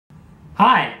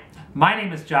Hi, my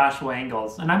name is Joshua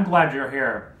Ingalls, and I'm glad you're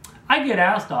here. I get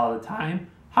asked all the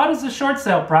time, how does the short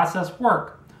sale process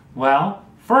work? Well,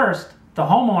 first, the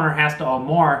homeowner has to owe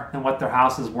more than what their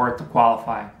house is worth to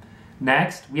qualify.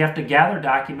 Next, we have to gather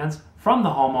documents from the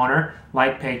homeowner,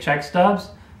 like paycheck stubs,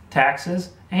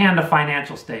 taxes, and a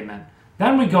financial statement.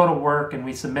 Then we go to work and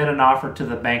we submit an offer to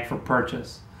the bank for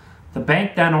purchase. The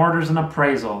bank then orders an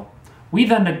appraisal. We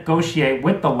then negotiate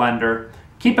with the lender.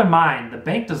 Keep in mind, the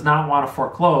bank does not want to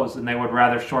foreclose and they would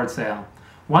rather short sale.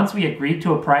 Once we agree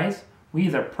to a price, we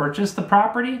either purchase the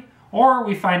property or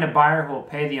we find a buyer who will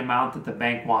pay the amount that the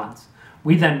bank wants.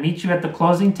 We then meet you at the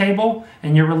closing table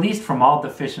and you're released from all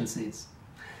deficiencies.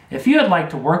 If you would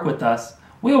like to work with us,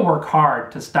 we'll work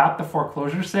hard to stop the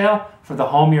foreclosure sale for the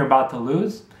home you're about to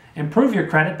lose, improve your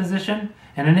credit position,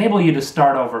 and enable you to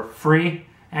start over free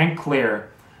and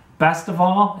clear. Best of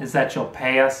all is that you'll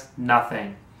pay us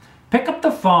nothing. Pick up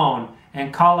the phone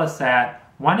and call us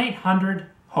at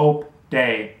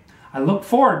 1-800-HOPE-DAY. I look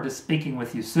forward to speaking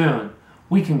with you soon.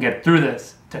 We can get through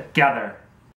this together.